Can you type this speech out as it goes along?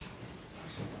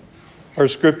Our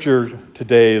scripture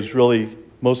today is really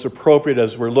most appropriate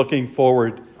as we're looking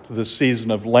forward to the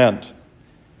season of Lent.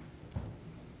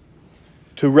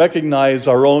 To recognize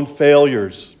our own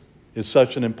failures is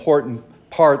such an important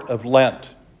part of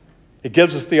Lent. It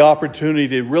gives us the opportunity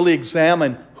to really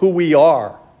examine who we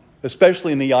are,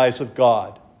 especially in the eyes of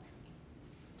God.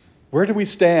 Where do we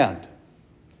stand?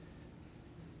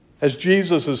 As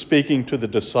Jesus is speaking to the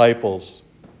disciples,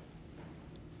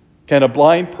 can a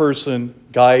blind person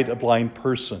guide a blind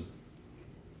person?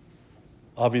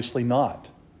 Obviously not.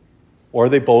 Or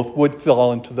they both would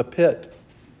fall into the pit.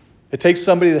 It takes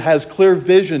somebody that has clear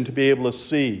vision to be able to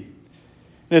see.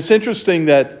 And it's interesting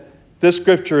that this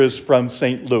scripture is from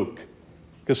St. Luke,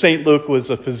 because St. Luke was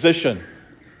a physician.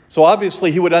 So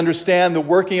obviously he would understand the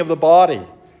working of the body.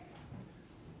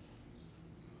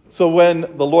 So when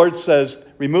the Lord says,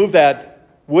 remove that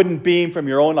wooden beam from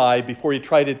your own eye before you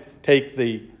try to take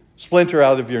the splinter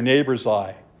out of your neighbor's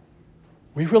eye,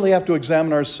 we really have to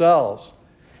examine ourselves.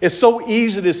 It's so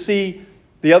easy to see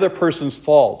the other person's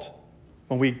fault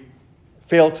when we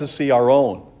fail to see our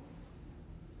own.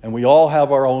 And we all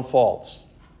have our own faults.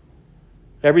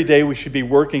 Every day we should be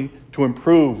working to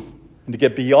improve and to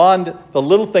get beyond the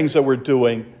little things that we're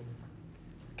doing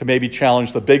to maybe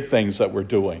challenge the big things that we're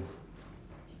doing.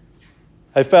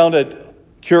 I found it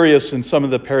curious in some of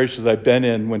the parishes I've been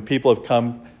in when people have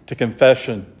come to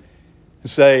confession and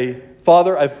say,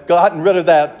 Father, I've gotten rid of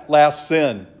that last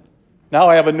sin. Now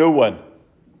I have a new one.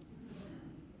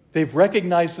 They've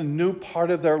recognized a new part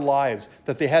of their lives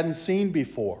that they hadn't seen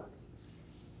before.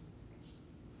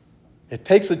 It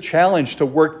takes a challenge to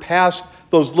work past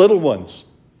those little ones.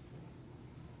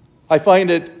 I find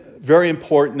it very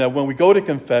important that when we go to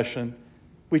confession,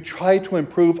 we try to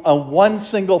improve on one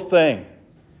single thing.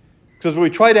 Because when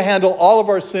we try to handle all of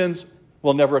our sins,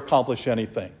 we'll never accomplish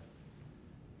anything.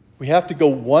 We have to go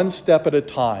one step at a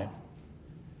time.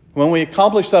 When we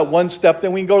accomplish that one step,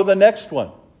 then we can go to the next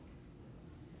one.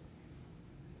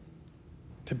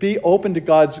 To be open to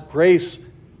God's grace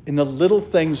in the little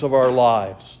things of our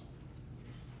lives.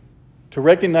 To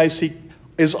recognize He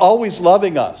is always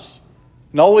loving us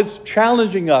and always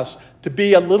challenging us to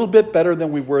be a little bit better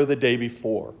than we were the day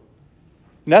before.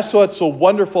 And that's what's so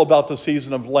wonderful about the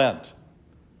season of Lent.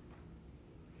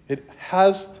 It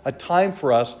has a time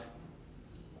for us,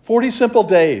 40 simple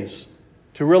days,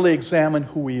 to really examine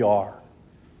who we are.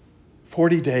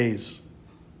 40 days.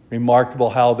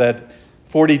 Remarkable how that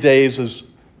 40 days is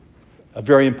a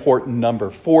very important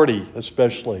number. 40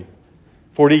 especially.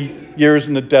 40 years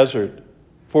in the desert.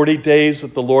 40 days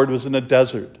that the Lord was in the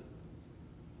desert.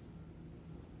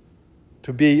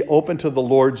 To be open to the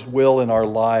Lord's will in our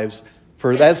lives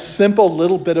for that simple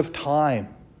little bit of time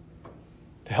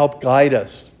to help guide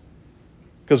us.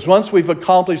 Because once we've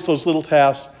accomplished those little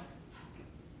tasks,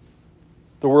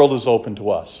 the world is open to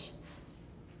us.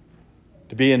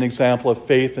 To be an example of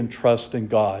faith and trust in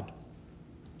God.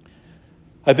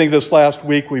 I think this last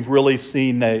week we've really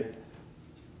seen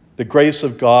the grace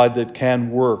of God that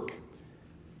can work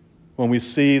when we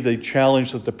see the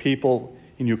challenge that the people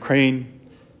in Ukraine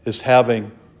is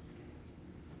having.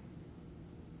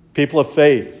 People of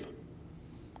faith,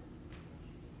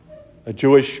 a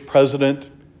Jewish president,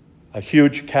 a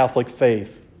huge Catholic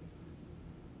faith,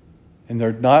 and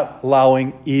they're not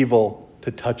allowing evil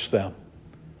to touch them.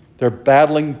 They're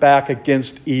battling back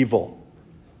against evil.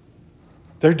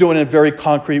 They're doing it in a very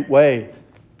concrete way.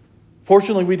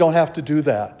 Fortunately, we don't have to do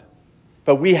that.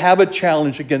 But we have a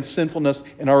challenge against sinfulness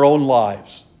in our own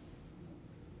lives.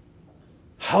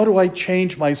 How do I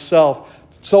change myself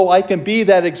so I can be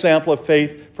that example of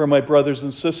faith for my brothers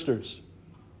and sisters?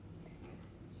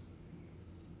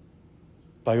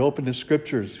 By opening the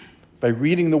Scriptures, by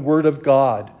reading the Word of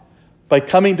God, by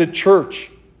coming to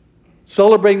church,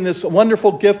 celebrating this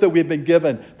wonderful gift that we've been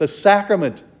given, the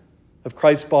sacrament of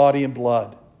Christ's body and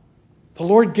blood. The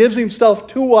Lord gives Himself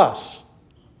to us.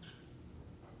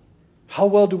 How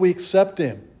well do we accept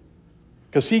Him?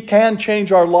 Because He can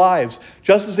change our lives,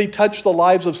 just as He touched the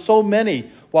lives of so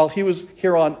many while He was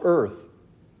here on earth.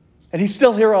 And He's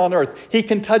still here on earth. He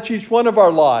can touch each one of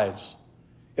our lives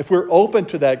if we're open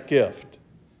to that gift,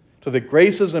 to the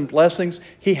graces and blessings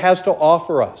He has to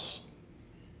offer us.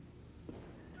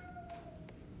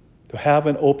 To have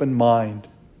an open mind,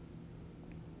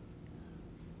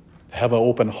 to have an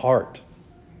open heart,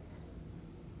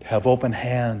 to have open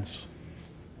hands.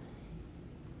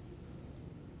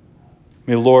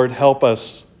 May the Lord help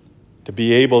us to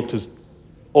be able to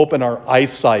open our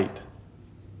eyesight,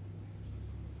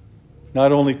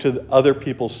 not only to other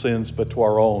people's sins, but to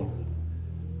our own.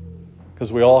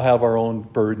 Because we all have our own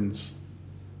burdens.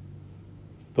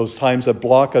 Those times that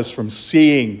block us from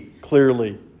seeing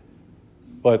clearly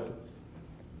but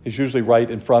is usually right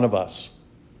in front of us.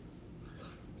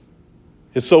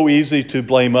 It's so easy to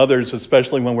blame others,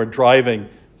 especially when we're driving,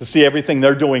 to see everything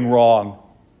they're doing wrong,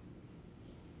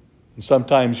 and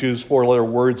sometimes use four-letter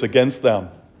words against them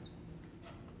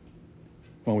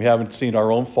when we haven't seen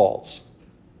our own faults.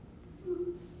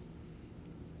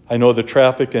 I know the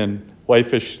traffic in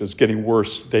Whitefish is getting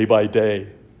worse day by day.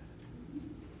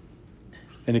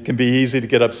 And it can be easy to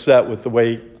get upset with the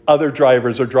way other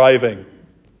drivers are driving.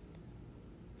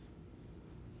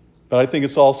 But I think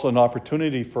it's also an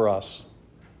opportunity for us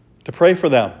to pray for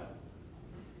them,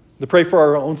 to pray for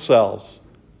our own selves,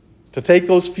 to take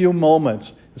those few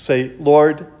moments and say,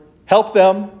 Lord, help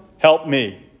them, help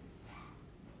me,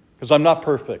 because I'm not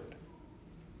perfect.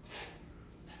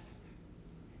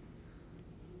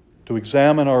 To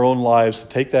examine our own lives, to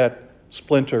take that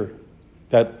splinter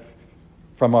that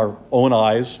from our own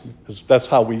eyes, because that's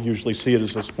how we usually see it,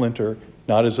 as a splinter,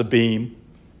 not as a beam,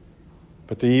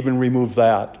 but to even remove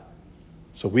that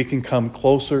so we can come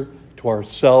closer to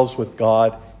ourselves with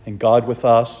God and God with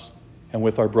us and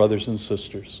with our brothers and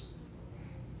sisters.